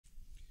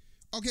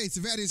Okay,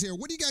 Savadious here.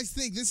 What do you guys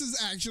think? This is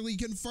actually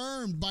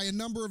confirmed by a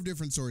number of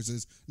different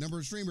sources, number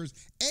of streamers.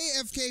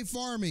 AFK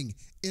farming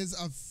is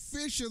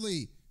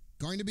officially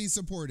going to be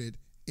supported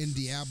in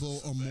Diablo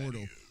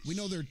Immortal. We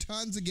know there are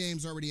tons of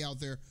games already out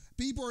there.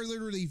 People are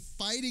literally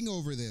fighting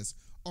over this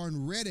on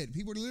Reddit.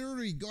 People are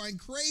literally going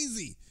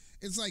crazy.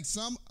 It's like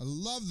some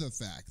love the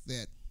fact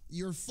that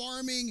you're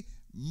farming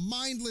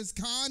mindless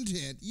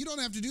content. You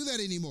don't have to do that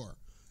anymore.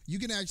 You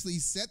can actually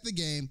set the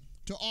game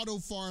to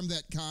auto-farm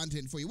that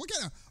content for you. What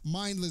kind of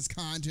mindless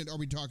content are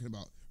we talking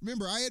about?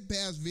 Remember, I had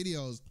past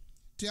videos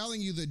telling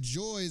you the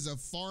joys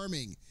of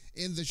farming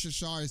in the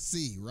Shashar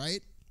Sea, right?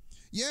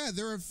 Yeah,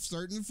 there are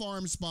certain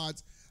farm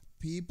spots.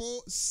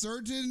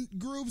 Certain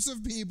groups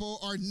of people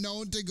are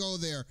known to go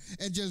there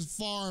and just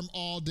farm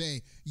all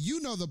day.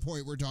 You know the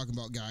point we're talking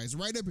about, guys,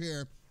 right up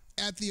here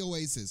at the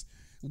Oasis.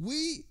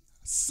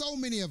 So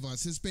many of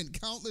us have spent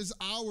countless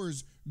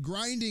hours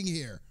grinding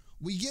here.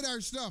 We get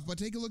our stuff, but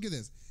take a look at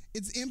this.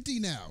 It's empty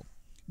now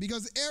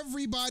because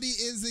everybody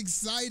is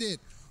excited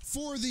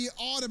for the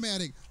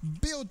automatic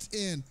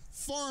built-in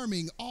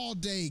farming all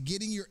day,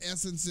 getting your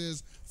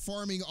essences,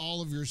 farming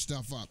all of your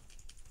stuff up.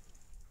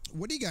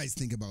 What do you guys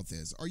think about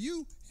this? Are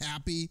you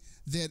happy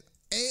that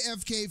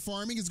AFK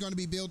farming is going to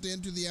be built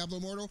into Diablo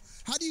Immortal?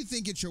 How do you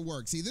think it should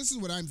work? See, this is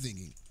what I'm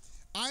thinking.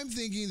 I'm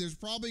thinking there's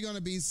probably going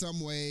to be some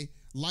way,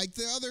 like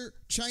the other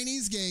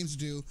Chinese games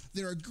do,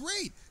 that are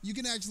great. You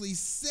can actually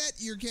set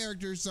your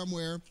character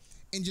somewhere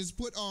and just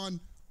put on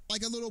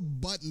like a little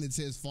button that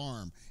says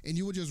farm, and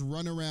you will just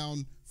run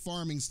around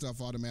farming stuff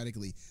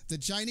automatically. The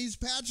Chinese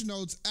patch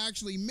notes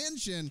actually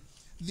mention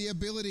the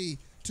ability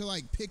to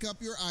like pick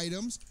up your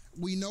items.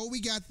 We know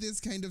we got this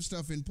kind of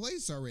stuff in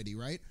place already,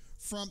 right?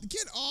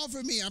 Get off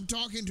of me, I'm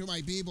talking to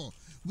my people.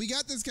 We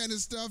got this kind of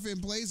stuff in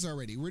place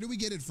already. Where do we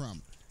get it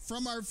from?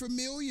 From our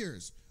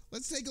familiars.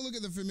 Let's take a look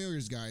at the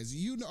familiars, guys.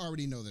 You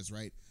already know this,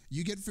 right?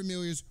 You get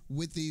familiars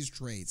with these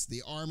traits,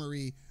 the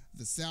armory,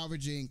 the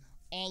salvaging,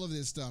 all of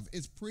this stuff.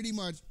 It's pretty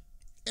much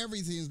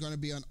everything is going to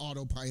be on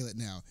autopilot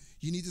now.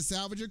 You need to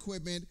salvage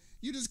equipment.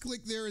 You just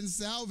click there and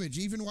salvage,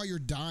 even while you're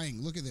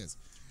dying. Look at this.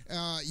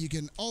 You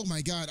can, oh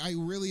my God, I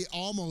really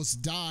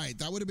almost died.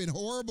 That would have been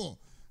horrible.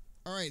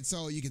 All right,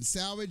 so you can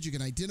salvage, you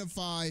can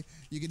identify,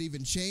 you can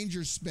even change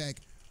your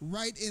spec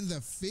right in the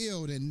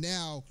field. And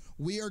now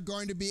we are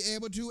going to be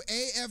able to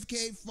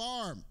AFK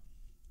farm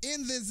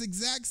in this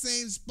exact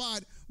same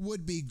spot.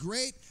 Would be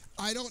great.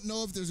 I don't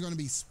know if there's going to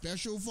be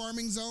special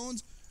farming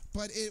zones,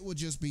 but it would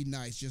just be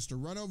nice just to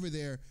run over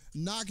there,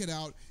 knock it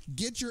out,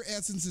 get your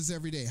essences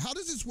every day. How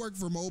does this work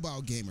for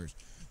mobile gamers?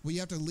 Will you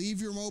have to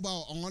leave your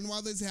mobile on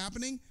while this is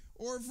happening?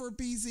 Or for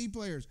PC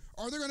players?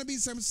 Are there going to be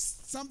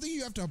something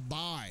you have to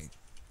buy?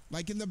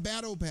 Like in the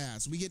battle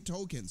pass, we get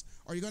tokens.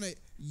 Are you going to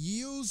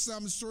use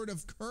some sort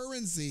of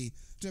currency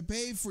to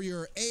pay for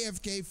your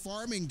AFK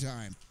farming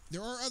time?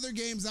 There are other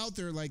games out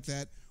there like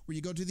that where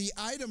you go to the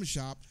item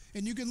shop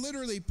and you can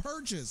literally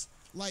purchase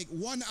like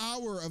 1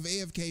 hour of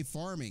AFK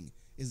farming.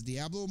 Is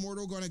Diablo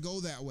Immortal going to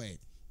go that way?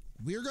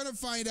 We're going to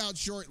find out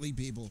shortly,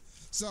 people.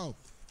 So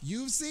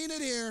you've seen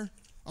it here.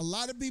 A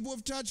lot of people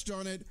have touched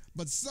on it,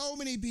 but so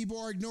many people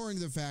are ignoring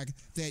the fact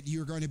that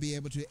you're going to be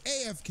able to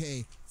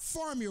AFK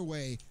farm your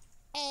way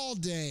all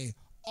day,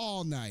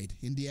 all night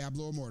in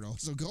Diablo Immortal.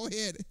 So go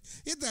ahead,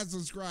 hit that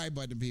subscribe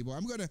button, people.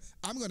 I'm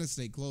gonna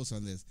stay close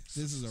on this.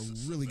 This is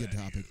a really good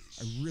topic.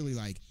 I really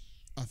like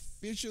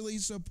officially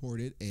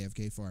supported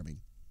AFK farming.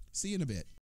 See you in a bit.